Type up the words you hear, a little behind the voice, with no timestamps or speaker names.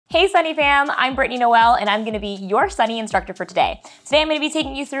Hey Sunny fam, I'm Brittany Noelle and I'm gonna be your Sunny instructor for today. Today I'm gonna be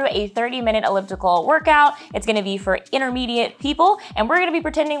taking you through a 30-minute elliptical workout. It's gonna be for intermediate people and we're gonna be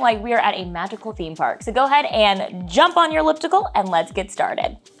pretending like we are at a magical theme park. So go ahead and jump on your elliptical and let's get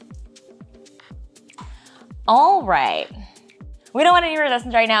started. All right. We don't want any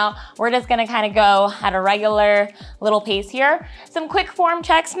resistance right now. We're just gonna kind of go at a regular little pace here. Some quick form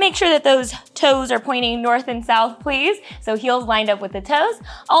checks. Make sure that those toes are pointing north and south, please. So heels lined up with the toes.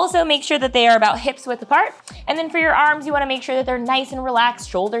 Also make sure that they are about hips width apart. And then for your arms, you wanna make sure that they're nice and relaxed,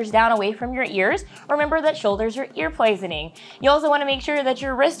 shoulders down away from your ears. Remember that shoulders are ear poisoning. You also wanna make sure that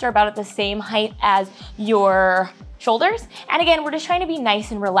your wrists are about at the same height as your shoulders. And again, we're just trying to be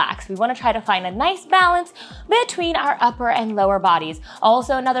nice and relaxed. We want to try to find a nice balance between our upper and lower bodies.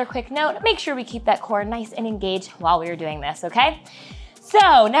 Also, another quick note, make sure we keep that core nice and engaged while we are doing this, okay?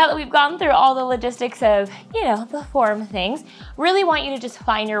 So now that we've gone through all the logistics of, the form things, really want you to just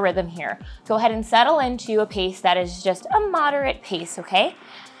find your rhythm here. Go ahead and settle into a pace that is just a moderate pace, okay?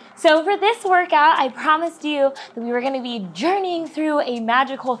 So for this workout, I promised you that we were gonna be journeying through a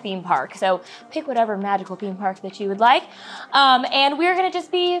magical theme park. So pick whatever magical theme park that you would like. And we're gonna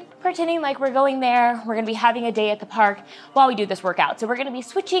just be pretending like we're going there. We're gonna be having a day at the park while we do this workout. So we're gonna be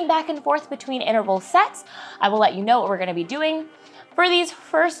switching back and forth between interval sets. I will let you know what we're gonna be doing. For these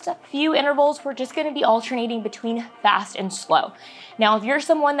first few intervals, we're just gonna be alternating between fast and slow. Now, if you're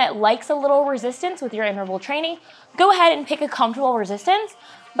someone that likes a little resistance with your interval training, go ahead and pick a comfortable resistance.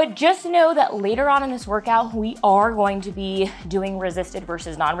 But just know that later on in this workout, we are going to be doing resisted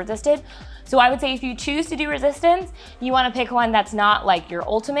versus non-resisted. So I would say if you choose to do resistance, you wanna pick one that's not like your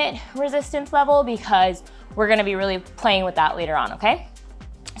ultimate resistance level because we're gonna be really playing with that later on, okay?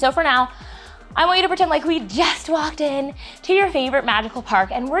 So for now, I want you to pretend like we just walked in to your favorite magical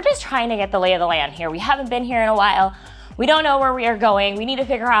park and we're just trying to get the lay of the land here. We haven't been here in a while. We don't know where we are going. We need to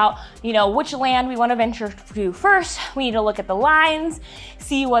figure out, which land we want to venture to first. We need to look at the lines,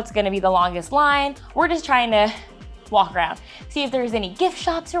 see what's going to be the longest line. We're just trying to walk around, see if there's any gift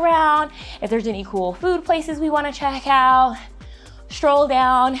shops around, if there's any cool food places we want to check out, stroll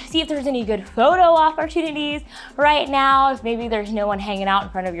down, see if there's any good photo opportunities right now. If maybe there's no one hanging out in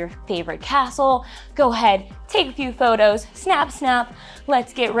front of your favorite castle, go ahead, take a few photos, snap, snap.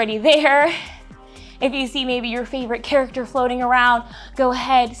 Let's get ready there. If you see maybe your favorite character floating around, go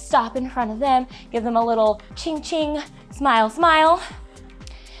ahead, stop in front of them, give them a little ching ching, smile, smile.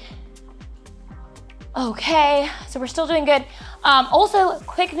 Okay, so we're still doing good. Also,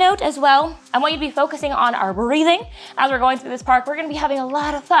 quick note as well, I want you to be focusing on our breathing. As we're going through this park, we're gonna be having a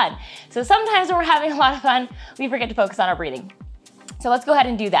lot of fun. So sometimes when we're having a lot of fun, we forget to focus on our breathing. So let's go ahead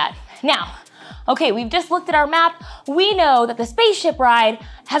and do that. Now, okay, we've just looked at our map. We know that the spaceship ride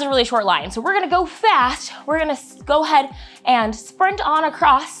has a really short line. So we're gonna go fast. We're gonna go ahead and sprint on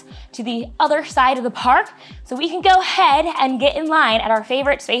across to the other side of the park so we can go ahead and get in line at our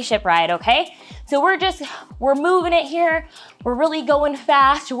favorite spaceship ride, okay? So we're moving it here. We're really going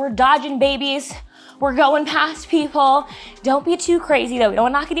fast. We're dodging babies. We're going past people. Don't be too crazy though. We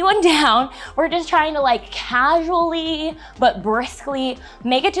don't want to knock anyone down. We're just trying to casually but briskly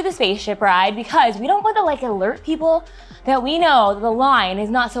make it to the spaceship ride because we don't want to alert people that we know that the line is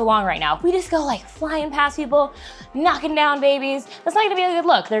not so long right now. If we just go flying past people, knocking down babies, that's not gonna be a good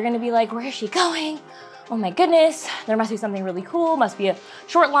look. They're gonna be like, where is she going? Oh my goodness, there must be something really cool. Must be a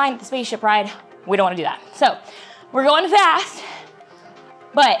short line at the spaceship ride. We don't want to do that. So we're going fast,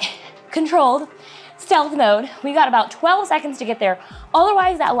 but controlled. Stealth mode. We got about 12 seconds to get there.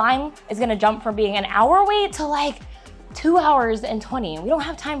 Otherwise, that line is gonna jump from being an hour wait to 2 hours and 20. We don't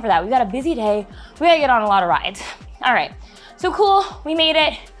have time for that. We got a busy day. We gotta get on a lot of rides. All right, so cool, we made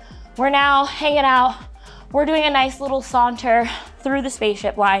it. We're now hanging out. We're doing a nice little saunter through the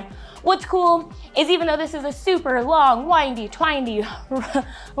spaceship line. What's cool is even though this is a super long, windy, twindy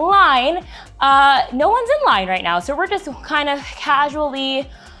line, no one's in line right now. So we're just kind of casually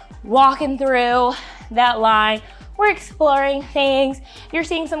walking through that line. We're exploring things. You're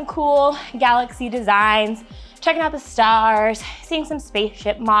seeing some cool galaxy designs, checking out the stars, seeing some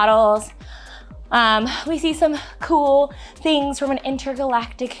spaceship models. We see some cool things from an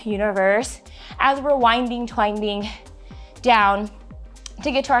intergalactic universe as we're winding, twinding down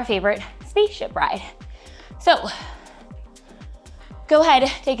to get to our favorite spaceship ride. So go ahead,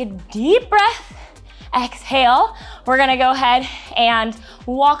 take a deep breath. Exhale. We're gonna go ahead and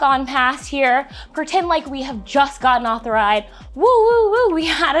walk on past here. Pretend like we have just gotten off the ride. Woo, woo, woo, we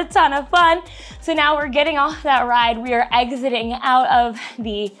had a ton of fun. So now we're getting off that ride. We are exiting out of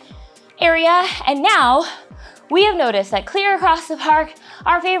the area. And now we have noticed that clear across the park,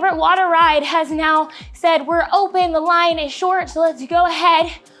 our favorite water ride has now said we're open, the line is short. So let's go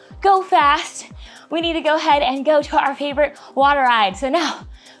ahead, go fast, we need to go ahead and go to our favorite water ride. So now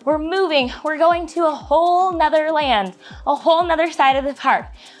we're moving, we're going to a whole nother land, a whole nother side of the park.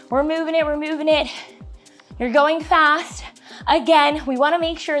 We're moving it, we're moving it. You're going fast. Again, we wanna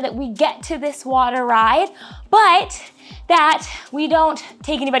make sure that we get to this water ride, but that we don't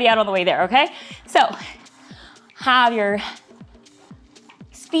take anybody out on the way there, okay? So have your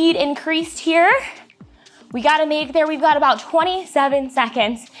speed increased here. We gotta make there, we've got about 27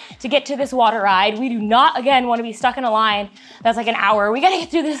 seconds to get to this water ride. We do not, again, wanna be stuck in a line that's like an hour. We gotta get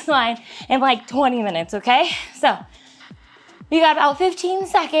through this line in like 20 minutes, okay? So you got about 15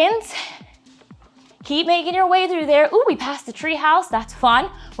 seconds. Keep making your way through there. Ooh, we passed the tree house, that's fun.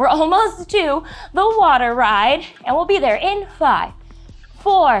 We're almost to the water ride, and we'll be there in 5,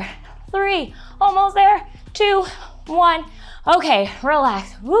 4, 3, almost there, 2, 1. Okay,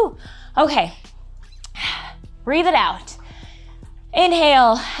 relax, woo. Okay, breathe it out.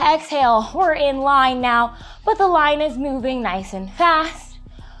 Inhale, exhale, we're in line now, but the line is moving nice and fast.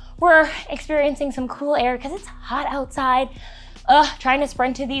 We're experiencing some cool air because it's hot outside. Trying to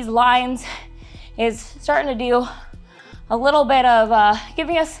sprint to these lines is starting to do a little bit of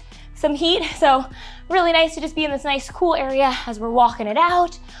giving us some heat. So really nice to just be in this nice cool area as we're walking it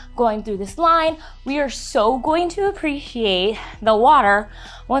out, going through this line. We are so going to appreciate the water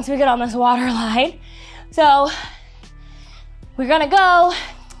once we get on this water line. So we're gonna go.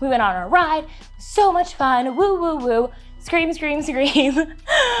 We went on our ride, so much fun, woo, woo, woo. Scream, scream, scream.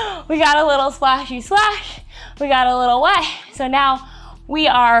 We got a little splashy splash. We got a little wet. So now we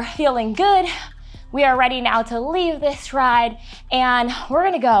are feeling good. We are ready now to leave this ride, and we're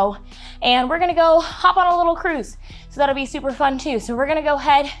gonna go hop on a little cruise. So that'll be super fun too. So we're gonna go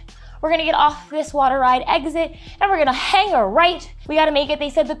ahead, we're gonna get off this water ride exit, and we're gonna hang a right. We gotta make it. They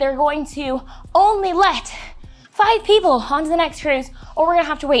said that they're going to only let 5 people onto the next cruise, or we're gonna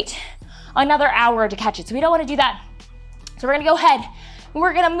have to wait another hour to catch it. So we don't wanna do that. So we're gonna go ahead, and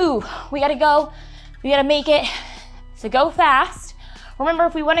we're gonna move. We gotta go, we gotta make it. So go fast. Remember,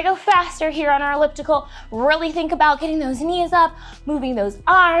 if we wanna go faster here on our elliptical, really think about getting those knees up, moving those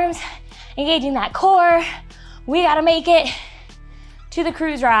arms, engaging that core. We gotta make it to the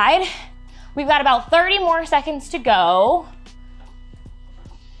cruise ride. We've got about 30 more seconds to go.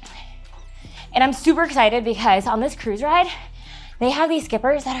 And I'm super excited because on this cruise ride, they have these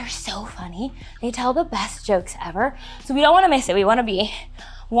skippers that are so funny. They tell the best jokes ever. So we don't wanna miss it. We wanna be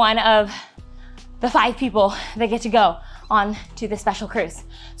one of the 5 people that get to go on to this special cruise.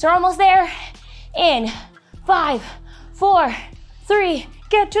 So we're almost there in 5, 4, 3,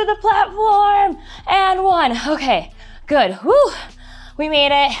 get to the platform, and 1. Okay, good, woo. We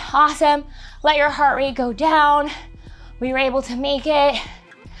made it, awesome. Let your heart rate go down. We were able to make it.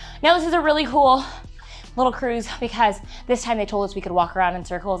 Now this is a really cool little cruise because this time they told us we could walk around in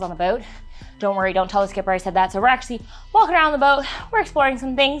circles on the boat. Don't worry, don't tell the skipper I said that. So we're actually walking around the boat. We're exploring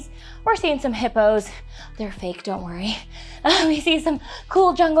some things. We're seeing some hippos. They're fake, don't worry. We see some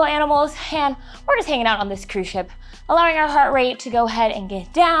cool jungle animals, and we're just hanging out on this cruise ship, allowing our heart rate to go ahead and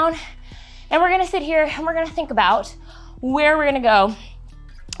get down. And we're gonna sit here and we're gonna think about where we're gonna go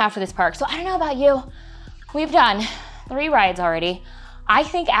after this park. So I don't know about you, we've done 3 rides already. I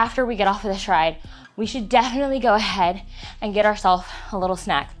think after we get off of this ride, we should definitely go ahead and get ourselves a little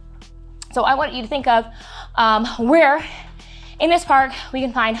snack. So I want you to think of where in this park we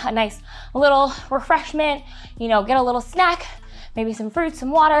can find a nice little refreshment, you know, get a little snack, maybe some fruits,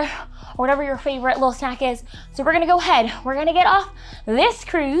 some water, or whatever your favorite little snack is. So we're gonna go ahead, we're gonna get off this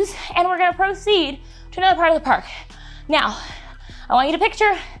cruise, and we're gonna proceed to another part of the park. Now, I want you to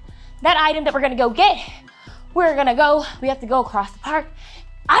picture that item that we're gonna go get. We're gonna go, we have to go across the park.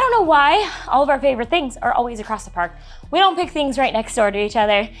 I don't know why all of our favorite things are always across the park. We don't pick things right next door to each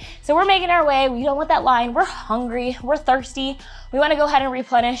other. So we're making our way. We don't want that line. We're hungry. We're thirsty. We want to go ahead and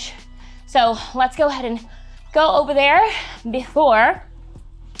replenish. So let's go ahead and go over there before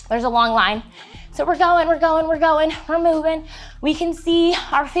there's a long line. So we're going, we're going, we're going, we're moving. We can see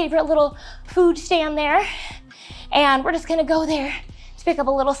our favorite little food stand there. And we're just gonna go there to pick up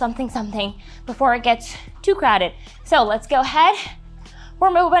a little something, something before it gets too crowded. So let's go ahead. We're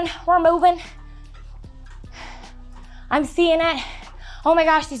moving, we're moving. I'm seeing it. Oh my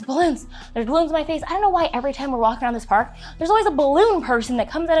gosh, these balloons. There's balloons in my face. I don't know why every time we're walking around this park, there's always a balloon person that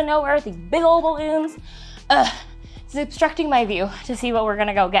comes out of nowhere with these big old balloons. It's obstructing my view to see what we're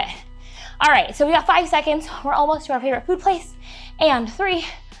gonna go get. All right, so we got 5 seconds. We're almost to our favorite food place. And 3,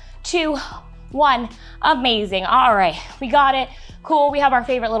 2, 1, amazing. All right, we got it. Cool, we have our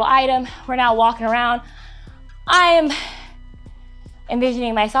favorite little item. We're now walking around. I am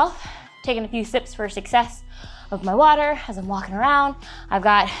envisioning myself taking a few sips for success of my water as I'm walking around. I've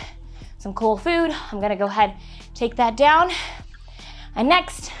got some cool food. I'm gonna go ahead, take that down. And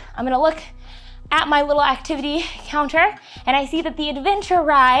next, I'm gonna look at my little activity counter, and I see that the adventure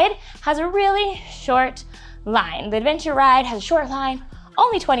ride has a really short line. The adventure ride has a short line,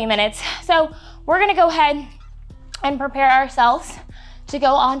 only 20 minutes. So we're gonna go ahead and prepare ourselves to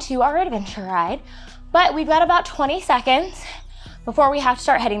go onto our adventure ride. But we've got about 20 seconds before we have to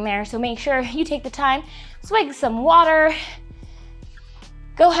start heading there. So make sure you take the time, swig some water,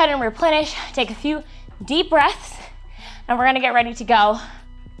 go ahead and replenish, take a few deep breaths, and we're gonna get ready to go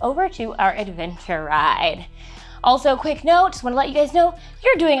over to our adventure ride. Also, quick note, just wanna let you guys know,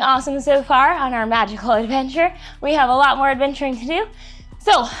 you're doing awesome so far on our magical adventure. We have a lot more adventuring to do.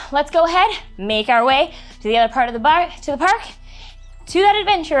 So let's go ahead, make our way to the other part of the park, to that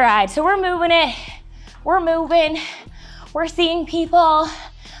adventure ride. So we're moving it, we're moving, we're seeing people.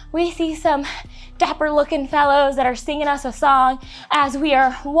 We see some dapper looking fellows that are singing us a song as we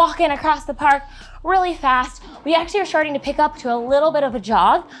are walking across the park really fast. We actually are starting to pick up to a little bit of a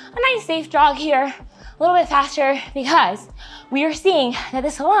jog, a nice safe jog here, a little bit faster, because we are seeing that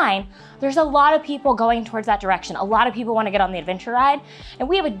this line, there's a lot of people going towards that direction. A lot of people want to get on the adventure ride, and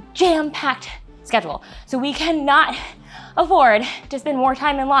we have a jam-packed schedule. So we cannot afford to spend more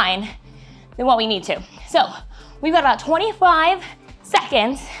time in line than what we need to. So we've got about 25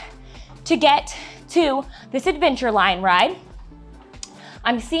 seconds to get to this adventure line ride.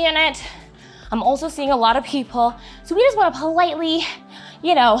 I'm seeing it. I'm also seeing a lot of people. So we just want to politely,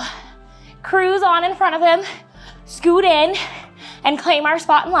 cruise on in front of them, scoot in, and claim our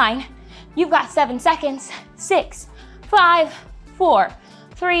spot in line. You've got 7 seconds. 6, 5, 4,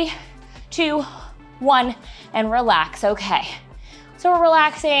 3, 2, 1, and relax. Okay. So we're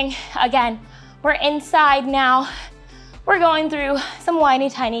relaxing. Again, we're inside now. We're going through some whiny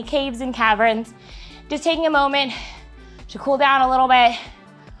tiny caves and caverns. Just taking a moment to cool down a little bit.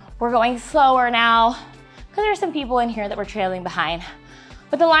 We're going slower now because there's some people in here that we're trailing behind.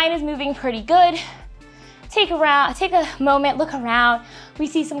 But the line is moving pretty good. Take a moment, look around. We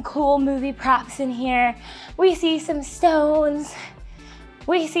see some cool movie props in here. We see some stones.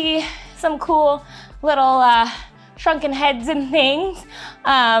 We see some cool little shrunken heads and things.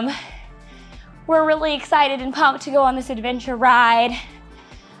 We're really excited and pumped to go on this adventure ride.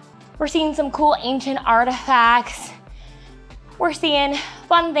 We're seeing some cool ancient artifacts. We're seeing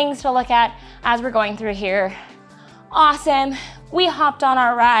fun things to look at as we're going through here. Awesome. We hopped on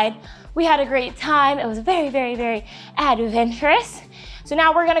our ride. We had a great time. It was very, very, very adventurous. So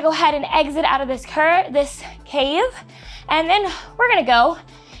now we're gonna go ahead and exit out of this cave, and then we're gonna go,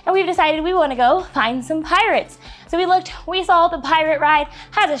 and we've decided we wanna go find some pirates. So we saw the pirate ride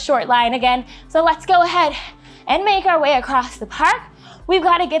has a short line again. So let's go ahead and make our way across the park. We've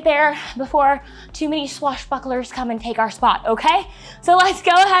got to get there before too many swashbucklers come and take our spot, okay? So let's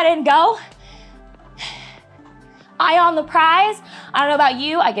go ahead and go. Eye on the prize. I don't know about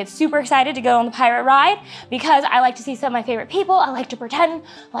you, I get super excited to go on the pirate ride because I like to see some of my favorite people. I like to pretend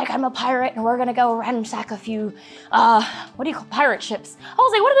like I'm a pirate and we're gonna go ransack a few, what do you call pirate ships? I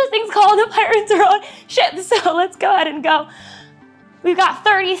was like, what are those things called? The pirates are on ships, so let's go ahead and go. We've got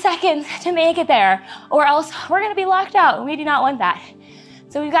 30 seconds to make it there, or else we're gonna be locked out. We do not want that.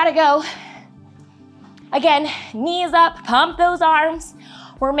 So we've gotta go. Again, knees up, pump those arms.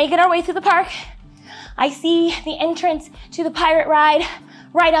 We're making our way through the park. I see the entrance to the pirate ride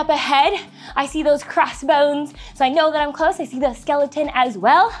right up ahead. I see those crossbones, so I know that I'm close. I see the skeleton as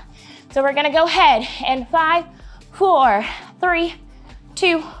well. So we're gonna go ahead in 5, 4, 3,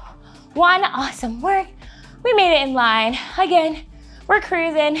 2, 1. Awesome work. We made it in line. Again, we're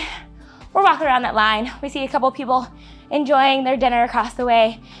cruising. We're walking around that line. We see a couple people enjoying their dinner across the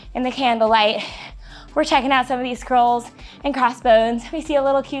way in the candlelight. We're checking out some of these scrolls and crossbones. We see a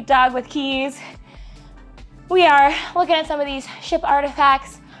little cute dog with keys. We are looking at some of these ship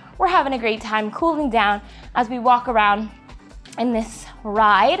artifacts. We're having a great time cooling down as we walk around in this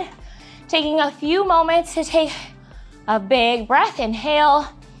ride. Taking a few moments to take a big breath. Inhale,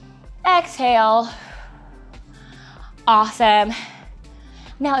 exhale. Awesome.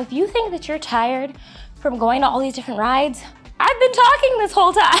 Now, if you think that you're tired from going to all these different rides, I've been talking this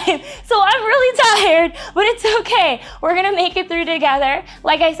whole time, so I'm really tired, but it's okay. We're gonna make it through together.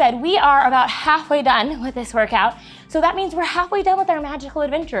 Like I said, we are about halfway done with this workout, so that means we're halfway done with our magical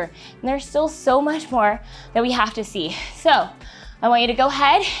adventure, and there's still so much more that we have to see. So I want you to go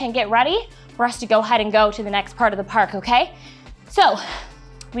ahead and get ready for us to go ahead and go to the next part of the park, okay? So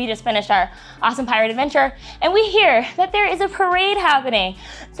we just finished our awesome pirate adventure, and we hear that there is a parade happening.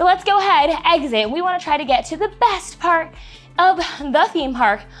 So let's go ahead, exit. We wanna try to get to the best part of the theme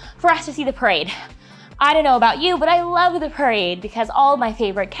park for us to see the parade. I don't know about you, but I love the parade because all of my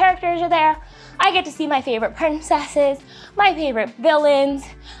favorite characters are there. I get to see my favorite princesses, my favorite villains.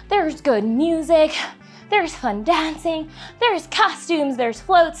 There's good music, there's fun dancing, there's costumes, there's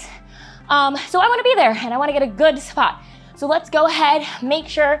floats. So I wanna be there and I wanna get a good spot. So let's go ahead, make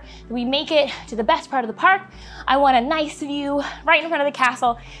sure that we make it to the best part of the park. I want a nice view right in front of the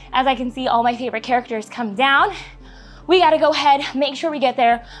castle as I can see all my favorite characters come down. We gotta go ahead, make sure we get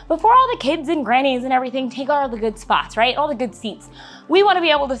there before all the kids and grannies and everything take all the good spots, right? All the good seats. We wanna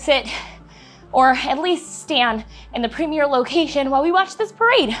be able to sit or at least stand in the premier location while we watch this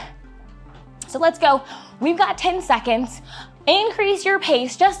parade. So let's go. We've got 10 seconds. Increase your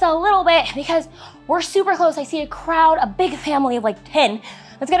pace just a little bit because we're super close. I see a crowd, a big family of like 10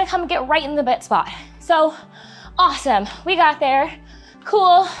 that's gonna come get right in the bit spot. So awesome, we got there,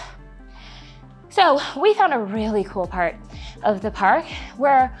 cool. So we found a really cool part of the park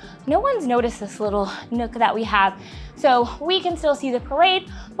where no one's noticed this little nook that we have. So we can still see the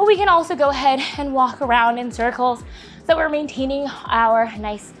parade, but we can also go ahead and walk around in circles so we're maintaining our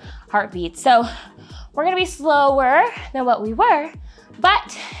nice heartbeat. So we're gonna be slower than what we were,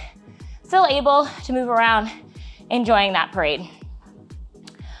 but still able to move around, enjoying that parade.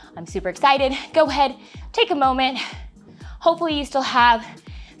 I'm super excited. Go ahead, take a moment. Hopefully you still have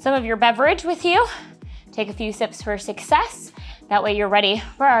some of your beverage with you. Take a few sips for success. That way you're ready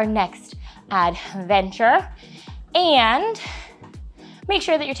for our next adventure. And make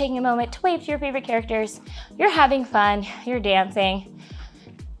sure that you're taking a moment to wave to your favorite characters. You're having fun, you're dancing,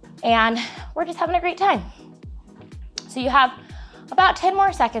 and we're just having a great time. So you have about 10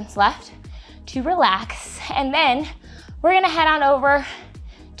 more seconds left to relax, and then we're gonna head on over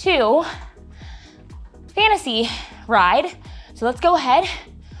to Fantasy Ride. So let's go ahead.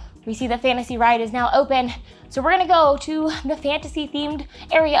 We see the Fantasy Ride is now open. So we're gonna go to the fantasy themed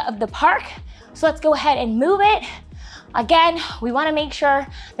area of the park. So let's go ahead and move it. Again, we wanna make sure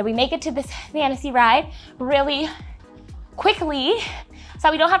that we make it to this Fantasy Ride really quickly so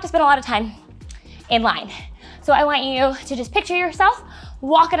we don't have to spend a lot of time in line. So I want you to just picture yourself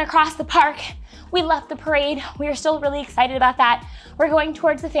walking across the park. We left the parade. We are still really excited about that. We're going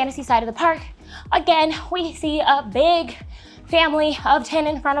towards the fantasy side of the park. Again, we see a big family of 10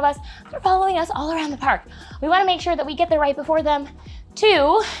 in front of us. They're following us all around the park. We wanna make sure that we get there right before them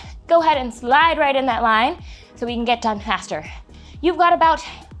to go ahead and slide right in that line so we can get done faster. You've got about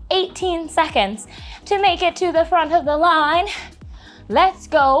 18 seconds to make it to the front of the line. Let's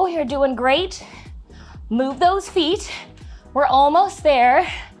go, you're doing great. Move those feet. We're almost there.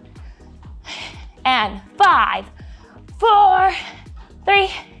 And 5, 4,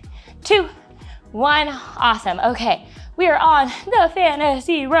 3, 2, 1. Awesome, okay. We are on the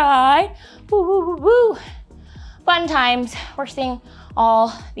fantasy ride. Woo, woo, woo, woo. Fun times. We're seeing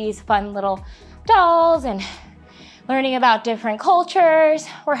all these fun little dolls and learning about different cultures.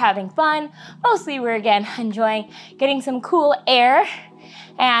 We're having fun. Mostly we're again enjoying getting some cool air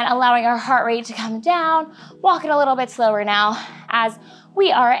and allowing our heart rate to come down, walking a little bit slower now as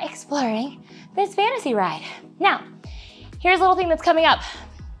we are exploring this fantasy ride. Now, here's a little thing that's coming up.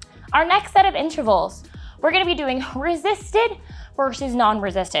 Our next set of intervals, we're gonna be doing resisted versus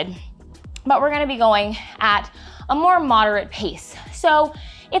non-resisted, but we're gonna be going at a more moderate pace. So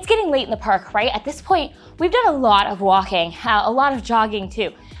it's getting late in the park, right? At this point, we've done a lot of walking, a lot of jogging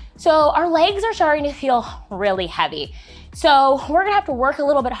too. So our legs are starting to feel really heavy. So we're gonna have to work a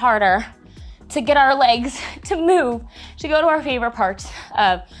little bit harder to get our legs to move, to go to our favorite parts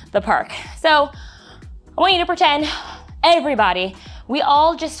of the park. So I want you to pretend, everybody, we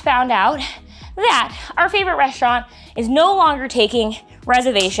all just found out that our favorite restaurant is no longer taking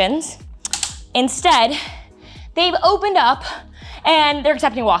reservations. Instead, they've opened up and they're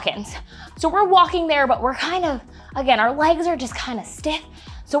accepting walk-ins. So we're walking there, but we're kind of, again, our legs are just kind of stiff.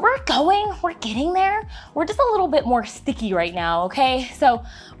 So we're getting there. We're just a little bit more sticky right now, okay? So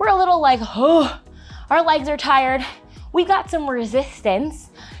we're a little like, oh, our legs are tired. We've got some resistance.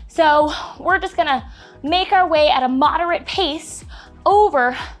 So we're just gonna make our way at a moderate pace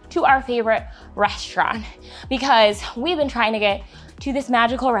over to our favorite restaurant because we've been trying to get to this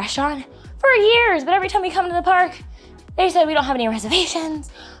magical restaurant for years, but every time we come to the park, they said we don't have any reservations,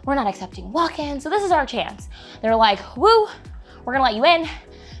 we're not accepting walk-ins, so this is our chance. They're like, woo, we're gonna let you in,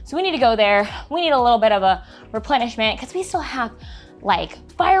 so we need to go there. We need a little bit of a replenishment because we still have like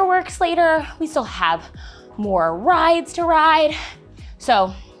fireworks later, we still have more rides to ride.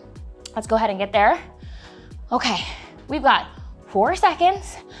 So let's go ahead and get there. Okay, we've got 4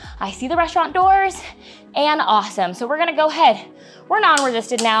 seconds. I see the restaurant doors and awesome. So we're gonna go ahead. We're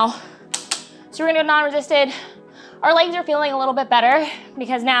non-resisted now. So we're gonna go non-resisted. Our legs are feeling a little bit better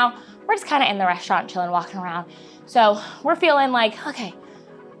because now we're we're just kind of in the restaurant chilling, walking around. So we're feeling like, okay,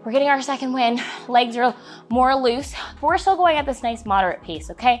 we're getting our second win. Legs are more loose, but we're still going at this nice moderate pace,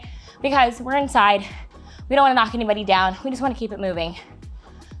 okay? Because we're inside. We don't want to knock anybody down. We just want to keep it moving.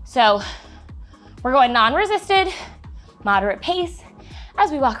 So we're going non-resisted, moderate pace.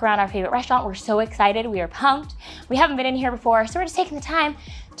 As we walk around our favorite restaurant, we're so excited. We are pumped. We haven't been in here before, so we're just taking the time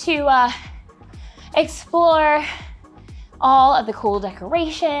to explore all of the cool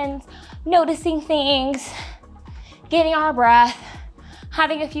decorations, noticing things, getting our breath,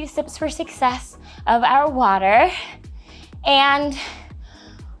 having a few sips for success of our water. And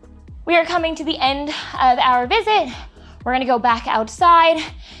we are coming to the end of our visit. We're gonna go back outside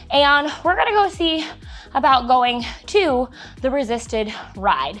and we're gonna go see about going to the resisted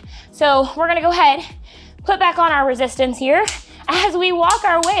ride. So we're gonna go ahead, put back on our resistance here as we walk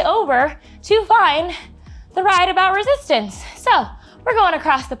our way over to find the ride about resistance. So we're going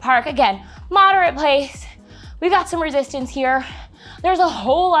across the park. Again, moderate pace. We've got some resistance here. There's a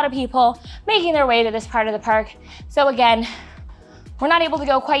whole lot of people making their way to this part of the park. So again, we're not able to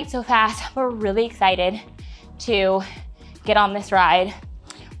go quite so fast, but we're really excited to get on this ride.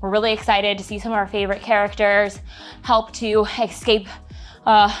 We're really excited to see some of our favorite characters help to escape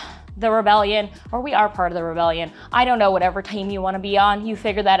the rebellion, or we are part of the rebellion. I don't know whatever team you want to be on, you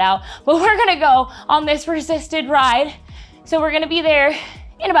figure that out. But we're gonna go on this resisted ride. So we're gonna be there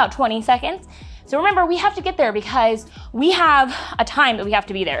in about 20 seconds. So remember, we have to get there because we have a time that we have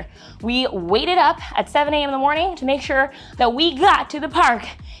to be there. We waited up at 7 a.m. in the morning to make sure that we got to the park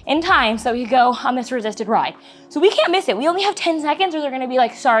in time so we could go on this resisted ride. So we can't miss it. We only have 10 seconds or they're gonna be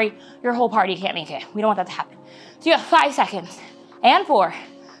like, sorry, your whole party can't make it. We don't want that to happen. So you have 5 seconds, and 4,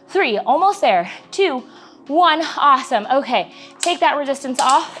 3, almost there, 2, 1, awesome. Okay, take that resistance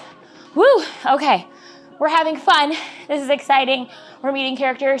off. Woo, okay. We're having fun. This is exciting. We're meeting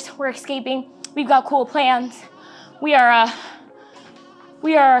characters, we're escaping. We've got cool plans. We are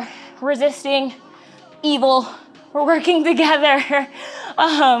resisting evil. We're working together.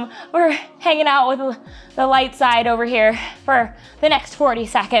 We're hanging out with the light side over here for the next 40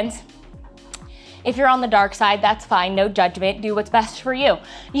 seconds. If you're on the dark side, that's fine, no judgment. Do what's best for you.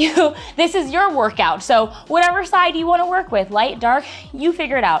 This is your workout, so whatever side you wanna work with, light, dark, you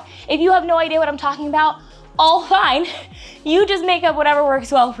figure it out. If you have no idea what I'm talking about, all fine. You just make up whatever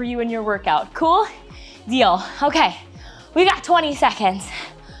works well for you in your workout. Cool? Deal. Okay, we got 20 seconds.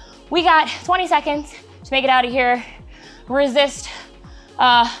 We got 20 seconds to make it out of here, resist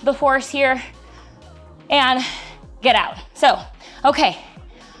the force here, and get out. So, okay,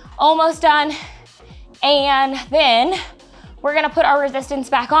 almost done. And then we're gonna put our resistance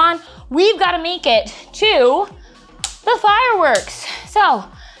back on. We've gotta make it to the fireworks. So,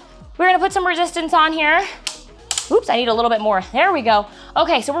 we're gonna put some resistance on here. Oops, I need a little bit more. There we go.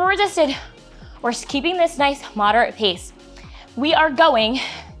 Okay, so we're resisted. We're keeping this nice moderate pace. We are going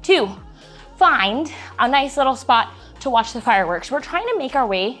to find a nice little spot to watch the fireworks. We're trying to make our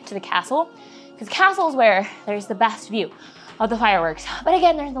way to the castle because the castle is where there's the best view of the fireworks. But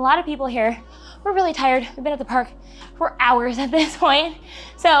again, there's a lot of people here. We're really tired. We've been at the park for hours at this point.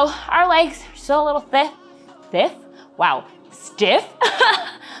 So our legs are still a little stiff? Wow, stiff?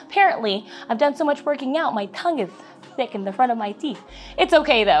 Apparently, I've done so much working out, my tongue is thick in the front of my teeth. It's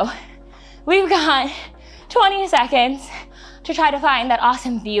okay though. We've got 20 seconds to try to find that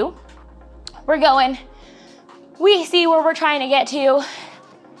awesome view. We're going, we see where we're trying to get to,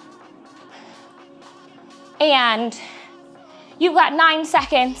 and you've got 9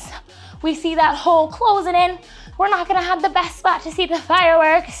 seconds. We see that hole closing in. We're not gonna have the best spot to see the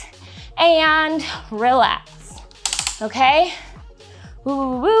fireworks, and relax, okay?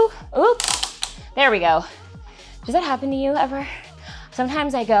 Woo, woo, woo. There we go. Does that happen to you ever?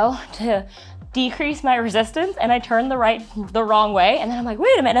 Sometimes I go to decrease my resistance and I turn the wrong way, and then I'm like,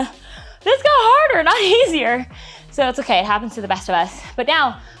 wait a minute, this got harder, not easier. So it's okay, it happens to the best of us. But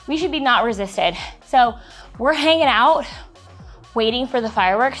now we should be not resisted. So we're hanging out, waiting for the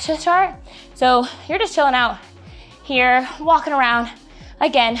fireworks to start. So you're just chilling out here, walking around,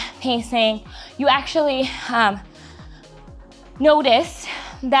 again, pacing. You actually notice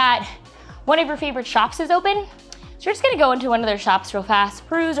that one of your favorite shops is open. So you're just gonna go into one of their shops real fast,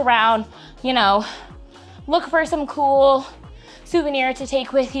 peruse around, you know, look for some cool souvenir to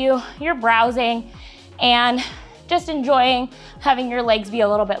take with you. You're browsing and just enjoying having your legs be a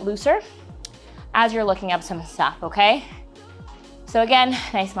little bit looser as you're looking up some stuff, okay? So again,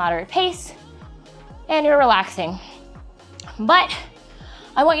 nice moderate pace, and you're relaxing. But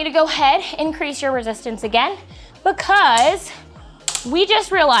I want you to go ahead, increase your resistance again, because we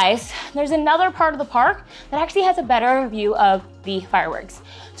just realized there's another part of the park that actually has a better view of the fireworks.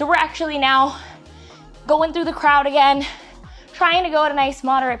 So we're actually now going through the crowd again, trying to go at a nice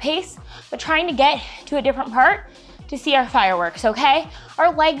moderate pace, but trying to get to a different part to see our fireworks, okay?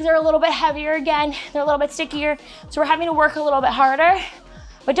 Our legs are a little bit heavier again. They're a little bit stickier, so we're having to work a little bit harder,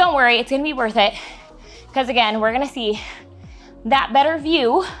 but don't worry, it's gonna be worth it, because again, we're gonna see that better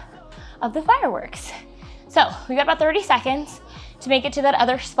view of the fireworks. So we got about 30 seconds to make it to that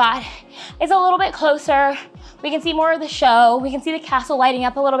other spot. It's a little bit closer. We can see more of the show. We can see the castle lighting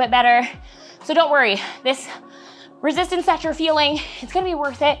up a little bit better. So don't worry, this resistance that you're feeling, it's gonna be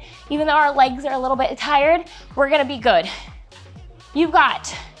worth it. Even though our legs are a little bit tired, we're gonna be good. You've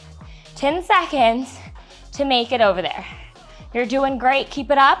got 10 seconds to make it over there. You're doing great,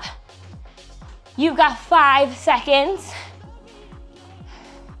 keep it up. You've got 5 seconds.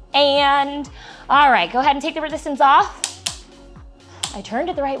 And all right, go ahead and take the resistance off. I turned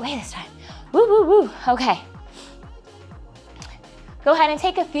it the right way this time. Woo, woo, woo, okay. Go ahead and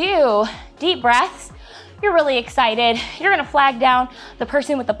take a few deep breaths. You're really excited. You're gonna flag down the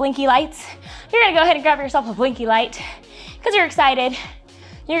person with the blinky lights. You're gonna go ahead and grab yourself a blinky light because you're excited.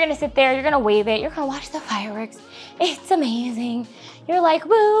 You're gonna sit there, you're gonna wave it, you're gonna watch the fireworks. It's amazing. You're like,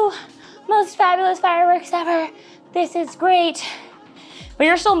 woo, most fabulous fireworks ever. This is great. But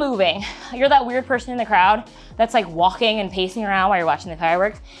you're still moving. You're that weird person in the crowd that's like walking and pacing around while you're watching the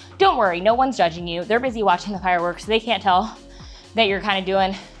fireworks. Don't worry, no one's judging you. They're busy watching the fireworks, so they can't tell that you're kind of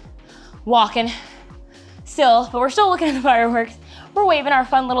doing walking still, but we're still looking at the fireworks. We're waving our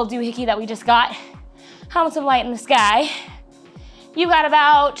fun little doohickey that we just got. Helmets of light in the sky. You got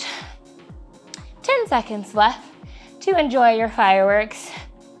about 10 seconds left to enjoy your fireworks.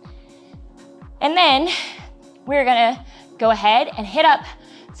 And then we're gonna go ahead and hit up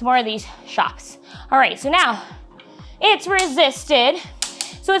some more of these shops. All right, so now it's resisted.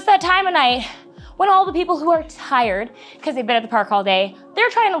 So it's that time of night when all the people who are tired because they've been at the park all day, they're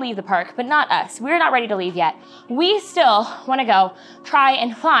trying to leave the park, but not us. We're not ready to leave yet. We still wanna go try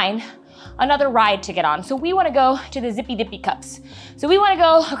and find another ride to get on. So we wanna go to the Zippy Dippy Cups. So we wanna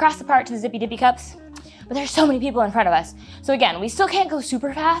go across the park to the Zippy Dippy Cups, but there's so many people in front of us. So again, we still can't go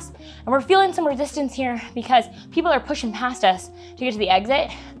super fast, and we're feeling some resistance here because people are pushing past us to get to the exit.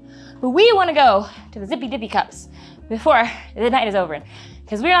 But we wanna go to the Zippy Dippy Cups before the night is over,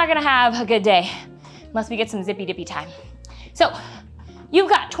 because we're not gonna have a good day unless we get some Zippy Dippy time. So you've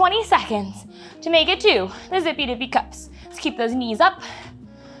got 20 seconds to make it to the Zippy Dippy Cups. Let's keep those knees up,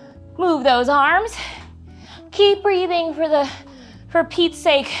 move those arms, keep breathing for Pete's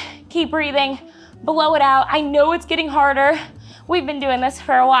sake, keep breathing, blow it out. I know it's getting harder. We've been doing this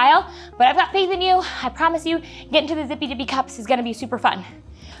for a while, but I've got faith in you. I promise you, getting to the Zippy Dippy Cups is gonna be super fun.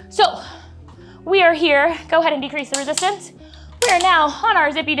 So we are here. Go ahead and decrease the resistance. We are now on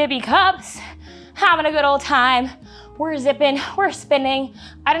our Zippy Dippy Cups, having a good old time. We're zipping, we're spinning.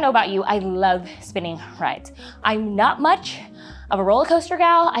 I don't know about you, I love spinning rides. I'm not much of a roller coaster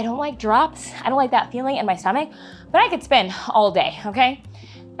gal. I don't like drops. I don't like that feeling in my stomach, but I could spin all day, okay?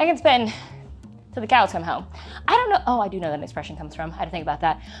 I can spin till the cows come home. I don't know, oh, I do know that expression comes from. I had to think about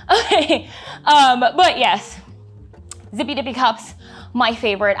that. Okay, but yes, Zippy Dippy Cups, my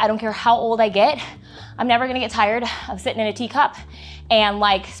favorite. I don't care how old I get. I'm never gonna get tired of sitting in a teacup and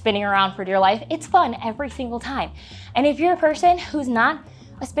like spinning around for dear life. It's fun every single time. And if you're a person who's not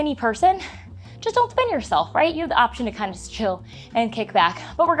a spinny person, just don't spin yourself, right? You have the option to kind of just chill and kick back.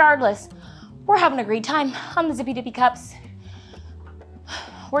 But regardless, we're having a great time on the Zippy Dippy Cups.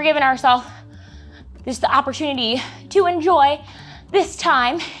 We're giving ourselves just the opportunity to enjoy this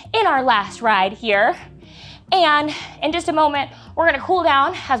time in our last ride here. And in just a moment, we're gonna cool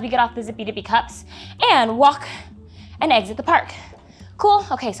down as we get off the Zippy Dippy Cups and walk and exit the park. Cool,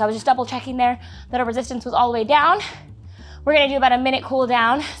 okay, so I was just double checking there that our resistance was all the way down. We're gonna do about a minute cool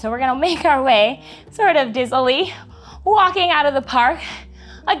down. So we're gonna make our way sort of dizzily, walking out of the park.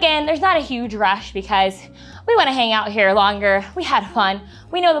 Again, there's not a huge rush because we wanna hang out here longer. We had fun.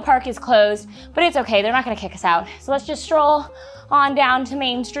 We know the park is closed, but it's okay, they're not gonna kick us out. So let's just stroll on down to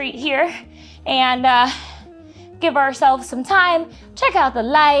Main Street here and give ourselves some time, check out the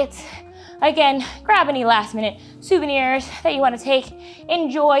lights. Again, grab any last minute souvenirs that you wanna take.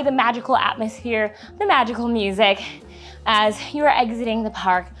 Enjoy the magical atmosphere, the magical music as you are exiting the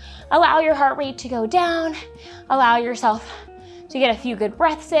park. Allow your heart rate to go down. Allow yourself to get a few good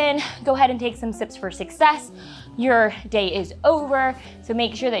breaths in. Go ahead and take some sips for success. Your day is over, so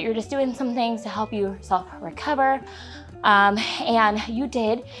make sure that you're just doing some things to help yourself recover. And you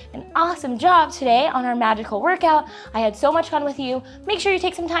did an awesome job today on our magical workout. I had so much fun with you. Make sure you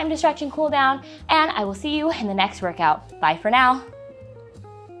take some time to stretch and cool down, and I will see you in the next workout. Bye for now.